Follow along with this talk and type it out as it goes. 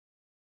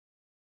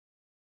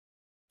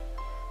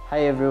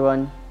Hi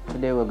everyone,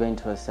 today we're going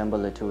to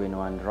assemble a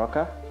 2-in-1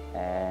 rocker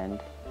and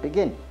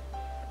begin.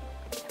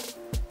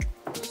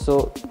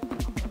 So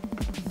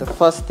the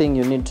first thing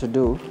you need to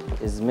do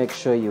is make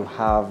sure you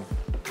have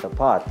the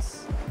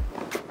parts,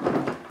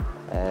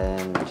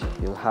 and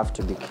you'll have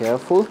to be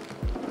careful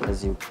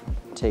as you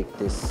take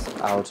this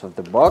out of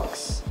the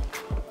box.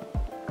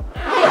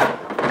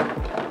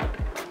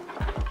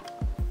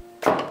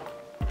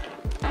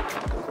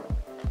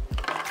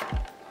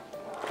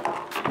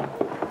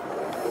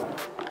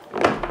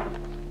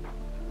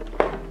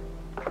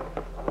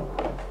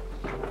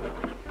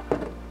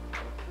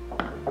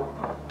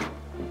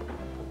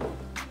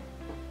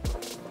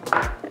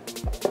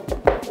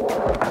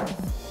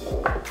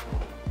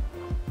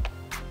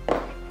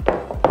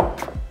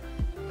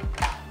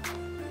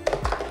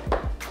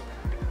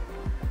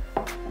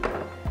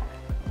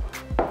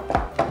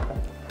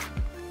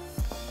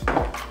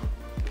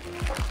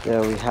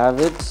 There we have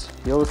it.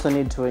 You also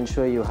need to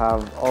ensure you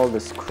have all the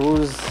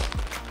screws.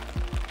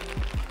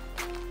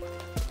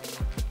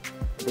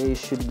 They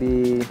should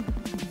be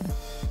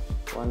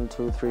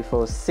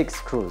 6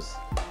 screws.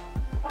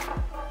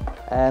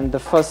 And the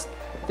first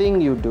thing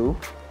you do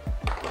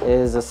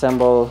is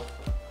assemble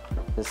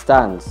the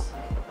stands.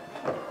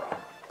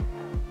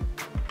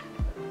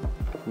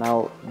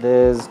 Now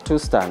there's 2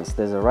 stands.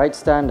 There's a right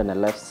stand and a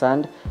left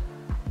stand.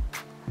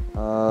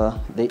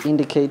 They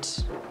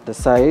indicate the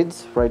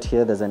sides. Right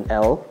here there's an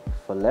L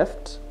for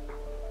left,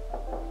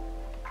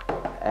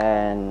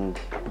 and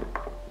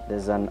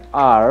there's an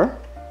R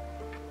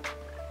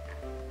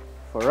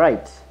for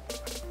right.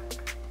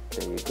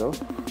 There you go.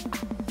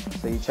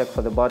 So you check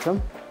for the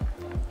bottom,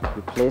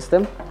 you place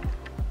them.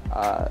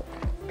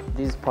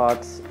 These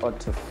parts ought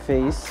to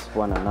face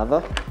one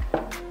another,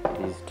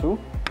 these two,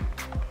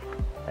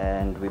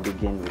 and we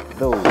begin with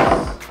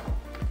those.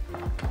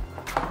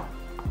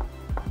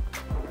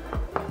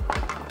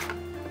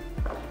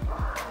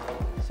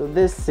 So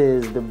this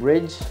is the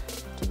bridge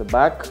to the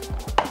back.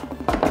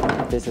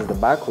 This is the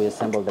back. We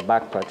assemble the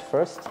back part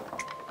first.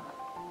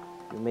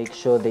 You make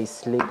sure they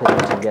slip in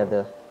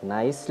together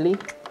nicely.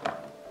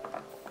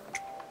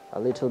 A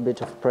little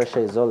bit of pressure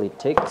is all it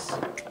takes.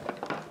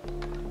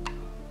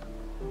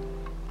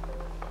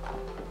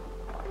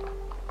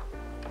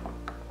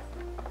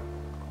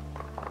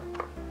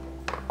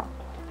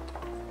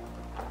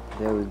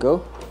 There we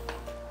go.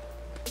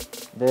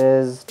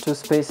 There's 2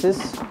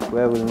 spaces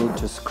where we'll need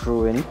to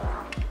screw in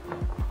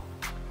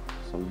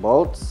some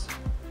bolts.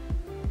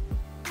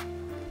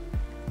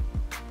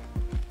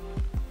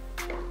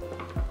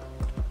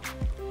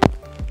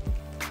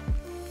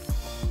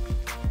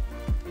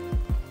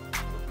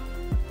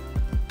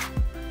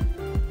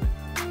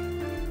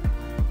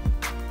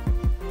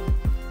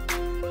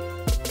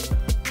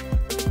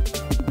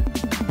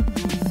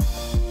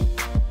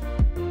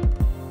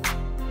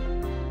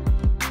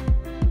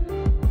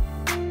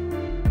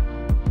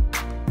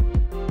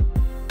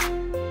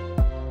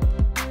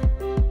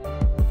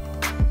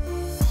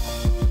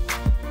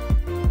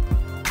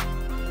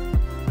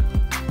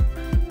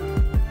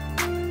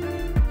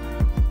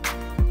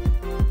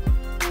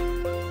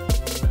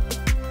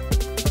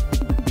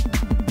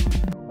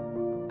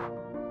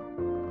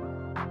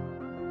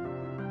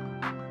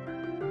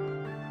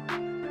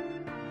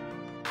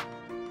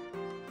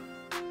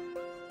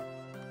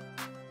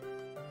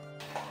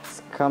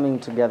 Coming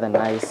together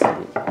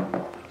nicely.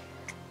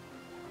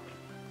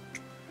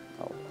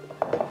 Oh,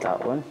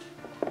 that one.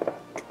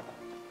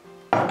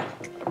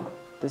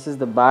 This is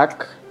the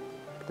back.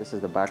 This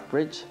is the back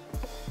bridge.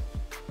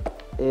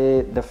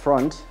 This is the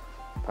front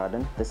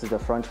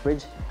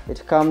bridge.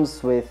 It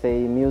comes with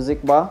a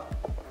music bar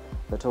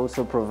that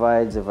also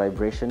provides a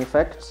vibration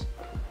effect.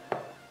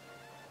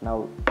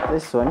 Now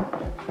this one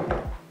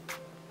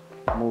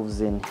moves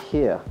in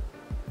here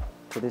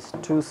to these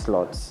 2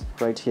 slots.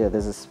 Right here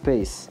there's a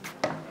space.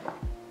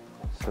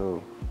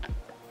 So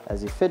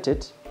as you fit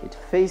it, it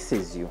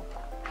faces you.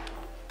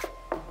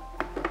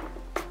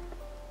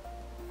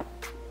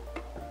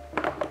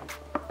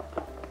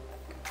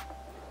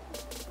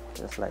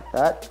 Just like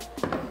that.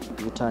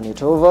 You turn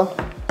it over,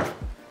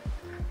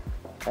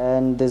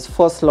 and there's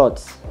 4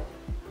 slots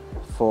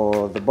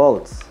for the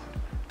bolts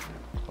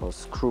or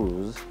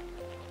screws.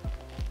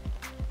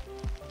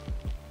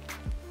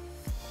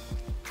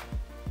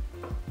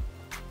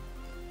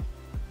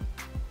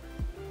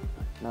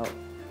 Now,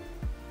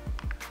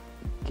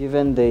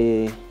 given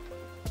the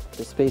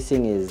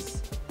spacing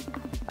is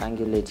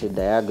angulated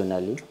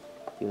diagonally,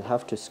 you'll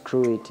have to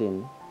screw it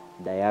in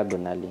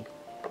diagonally.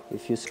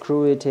 If you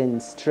screw it in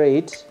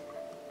straight,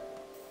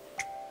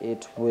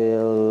 it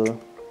will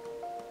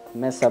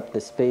mess up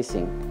the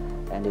spacing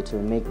and it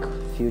will make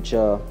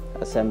future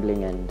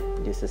assembling and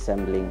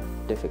disassembling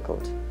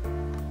difficult.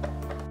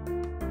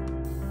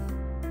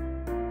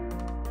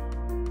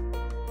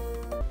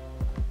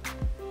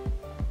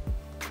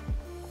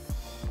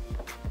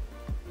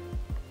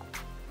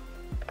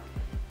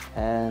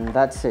 And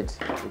that's it.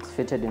 It's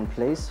fitted in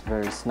place,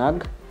 very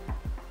snug.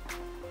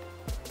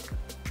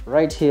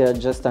 Right here,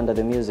 just under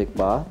the music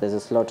bar, there's a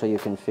slot where you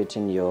can fit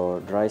in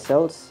your dry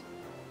cells.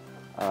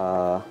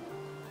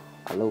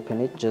 I'll open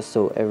it just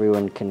so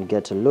everyone can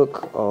get a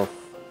look of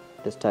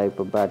this type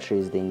of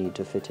batteries they need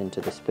to fit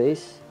into the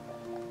space.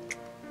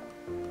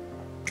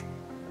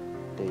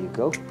 There you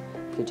go.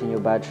 Fit in your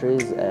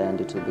batteries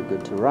and it will be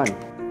good to run.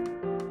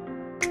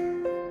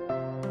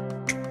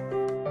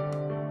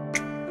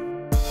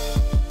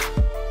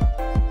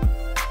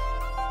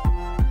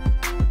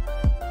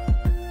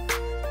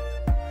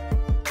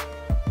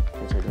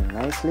 Fit it in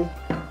nicely.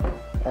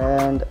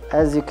 And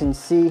as you can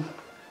see,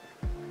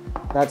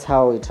 that's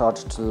how it ought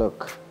to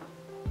look.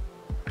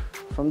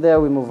 From there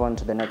we move on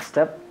to the next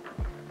step.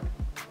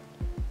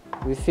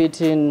 We fit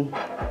in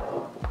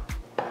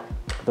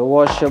the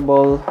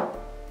washable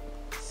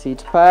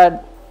seat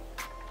pad.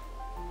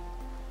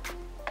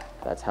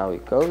 That's how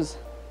it goes.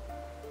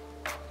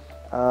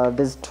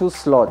 There's two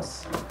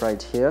slots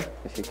right here,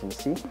 if you can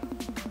see.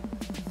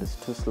 There's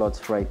two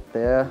slots right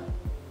there.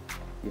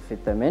 You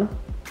fit them in.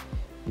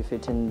 You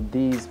fit in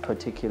these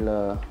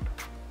particular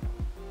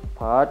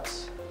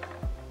parts.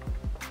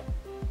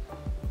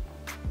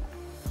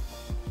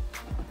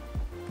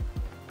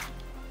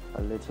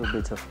 A little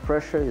bit of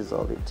pressure is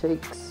all it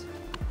takes,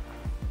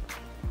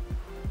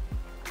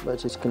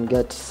 but it can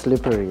get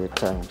slippery at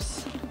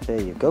times.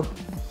 There you go.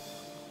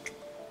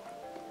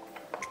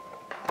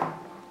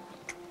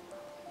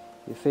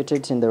 You fit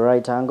it in the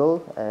right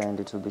angle and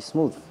it will be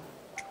smooth.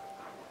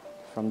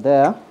 From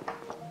there,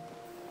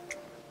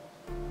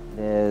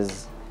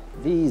 there's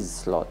these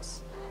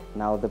slots.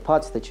 Now the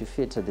parts that you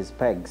fit are these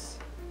pegs.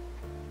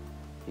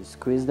 You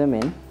squeeze them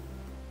in,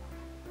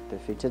 they're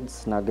fitted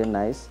snug and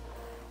nice,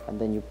 and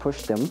then you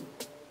push them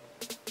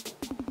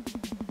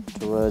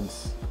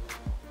towards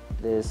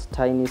this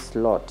tiny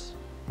slot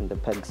in the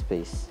peg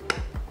space.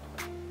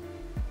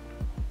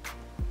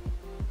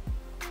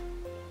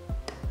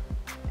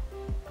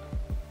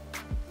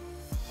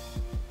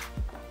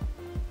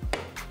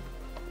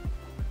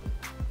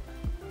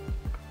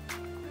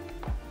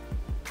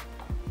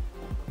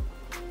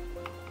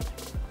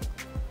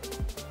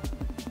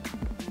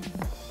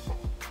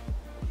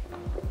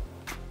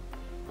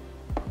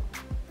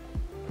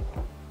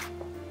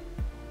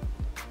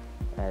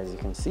 As you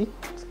can see,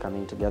 it's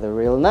coming together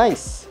real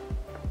nice.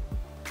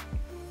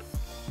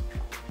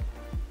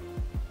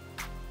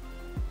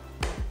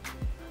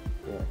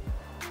 Yeah.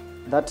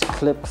 That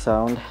clip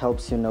sound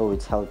helps you know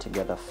it's held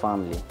together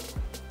firmly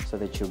so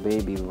that your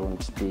baby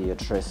won't be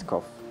at risk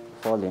of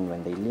falling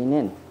when they lean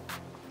in.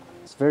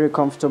 It's very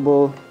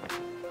comfortable.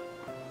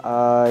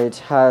 It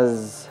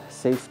has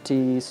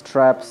safety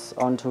straps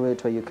onto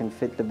it where you can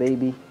fit the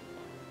baby,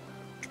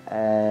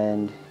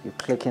 and you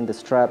click in the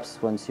straps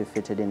once you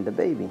fit it in the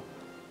baby.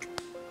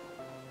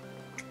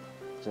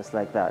 Just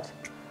like that.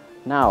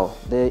 Now,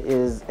 there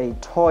is a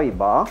toy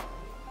bar.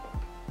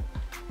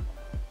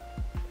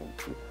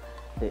 Thank you.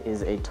 There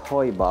is a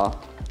toy bar.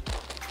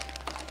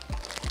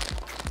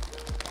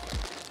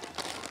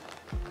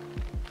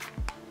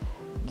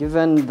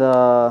 Given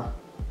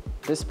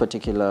this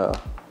particular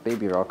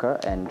baby rocker,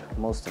 and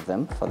most of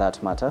them for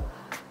that matter,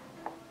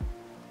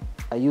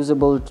 are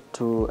usable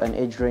to an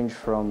age range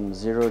from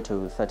 0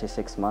 to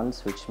 36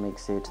 months, which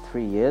makes it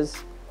 3 years.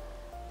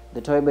 The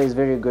toy bar is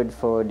very good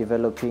for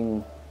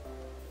developing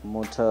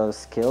motor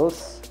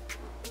skills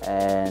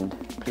and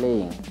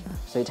playing.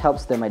 So it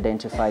helps them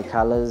identify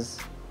colors.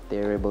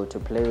 They're able to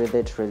play with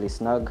it really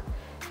snug.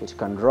 It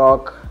can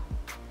rock,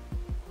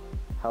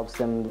 helps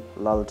them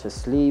lull to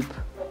sleep.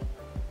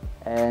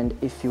 And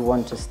if you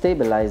want to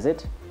stabilize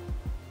it,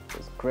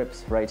 there's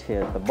grips right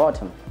here at the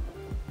bottom.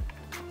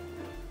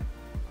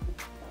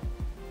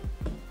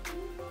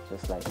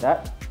 Just like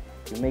that.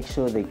 You make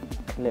sure they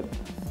clip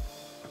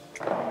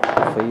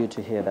for you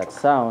to hear that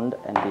sound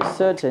and be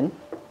certain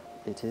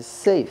it is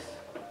safe.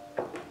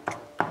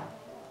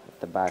 At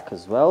the back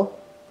as well.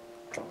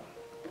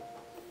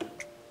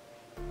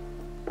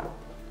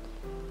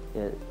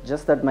 Yeah,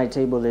 just that my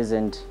table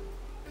isn't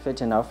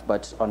fit enough,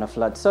 but on a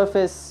flat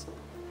surface,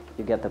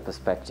 you get the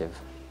perspective.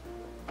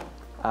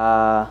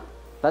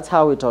 That's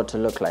how it ought to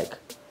look like.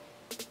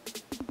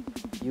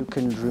 You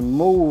can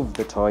remove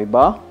the toy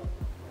bar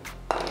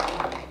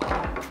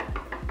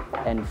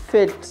and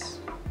fit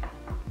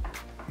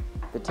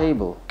the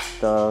table,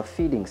 the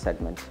feeding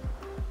segment,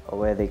 or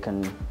where they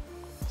can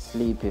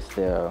sleep if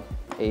they're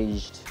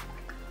aged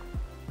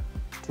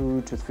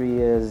 2 to 3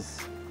 years.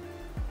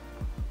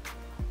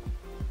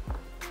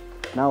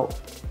 Now,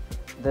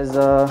 there's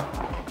a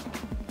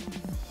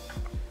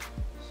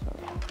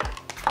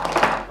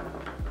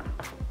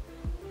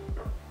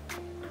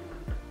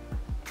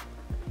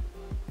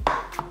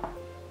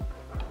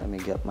let me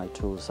get my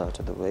tools out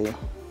of the way.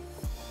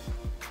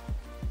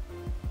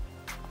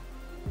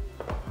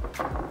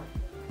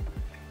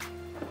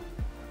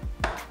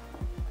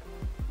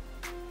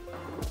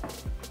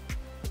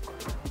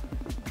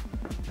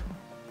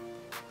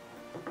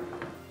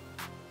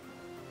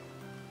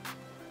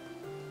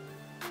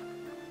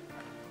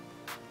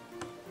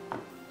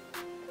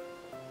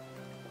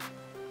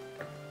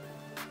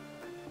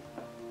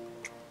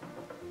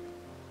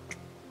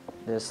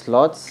 There's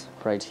slots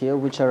right here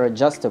which are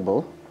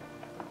adjustable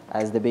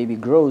As the baby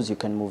grows, you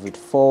can move it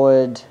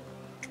forward,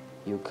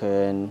 you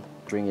can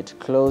bring it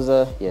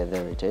closer. Yeah,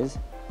 there it is.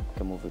 You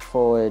can move it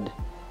forward,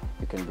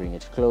 you can bring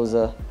it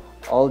closer,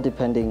 all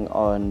depending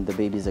on the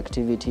baby's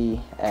activity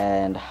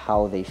and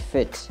how they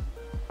fit.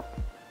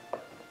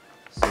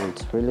 So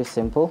it's really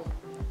simple.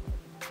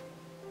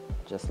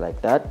 Just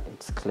like that,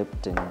 it's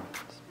clipped in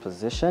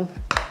position.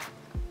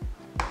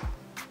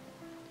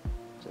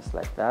 Just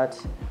like that,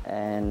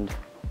 and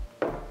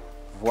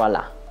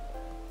voila.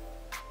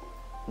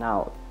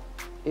 Now,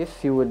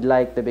 if you would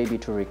like the baby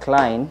to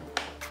recline,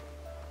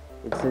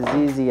 it's as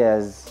easy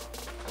as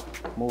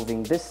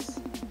moving this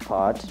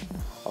part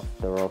of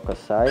the rocker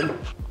side.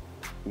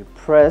 You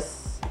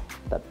press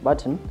that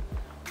button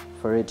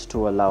for it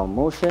to allow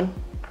motion,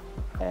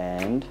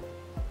 and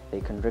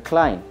they can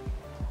recline,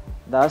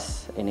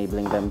 thus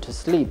enabling them to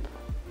sleep.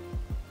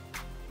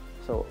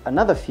 So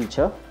another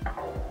feature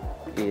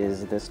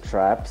is the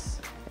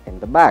straps in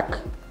the back.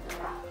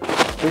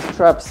 These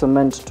straps are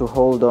meant to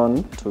hold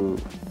on to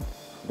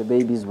the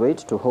baby's weight,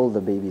 to hold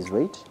the baby's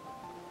weight,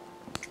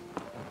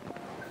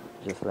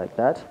 just like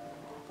that.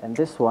 And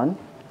this one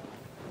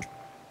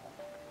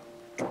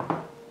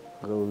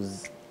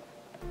goes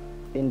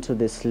into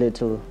this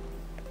little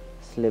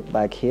slip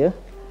back here.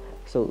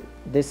 So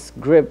this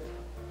grip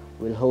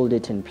will hold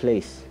it in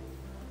place,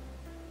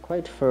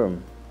 quite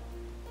firm,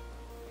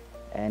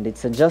 and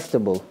it's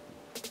adjustable.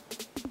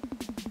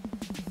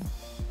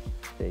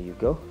 There you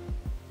go.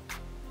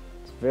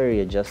 It's very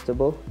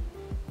adjustable.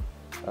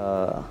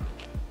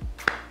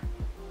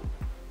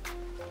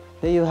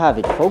 There you have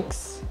it,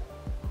 folks.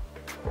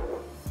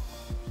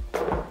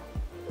 A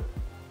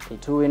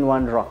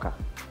 2-in-1 rocker.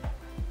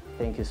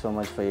 Thank you so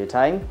much for your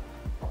time.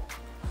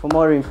 For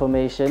more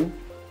information,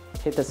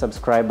 hit the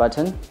subscribe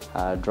button,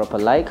 drop a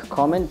like,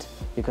 comment.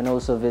 You can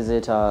also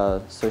visit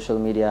our social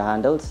media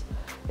handles,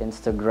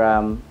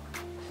 Instagram,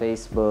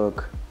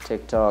 Facebook,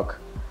 TikTok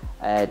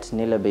at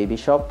Nila Baby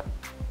Shop,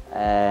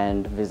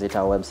 and visit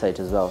our website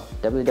as well,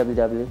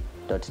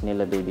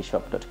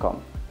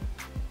 www.nilababyshop.com.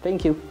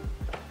 Thank you.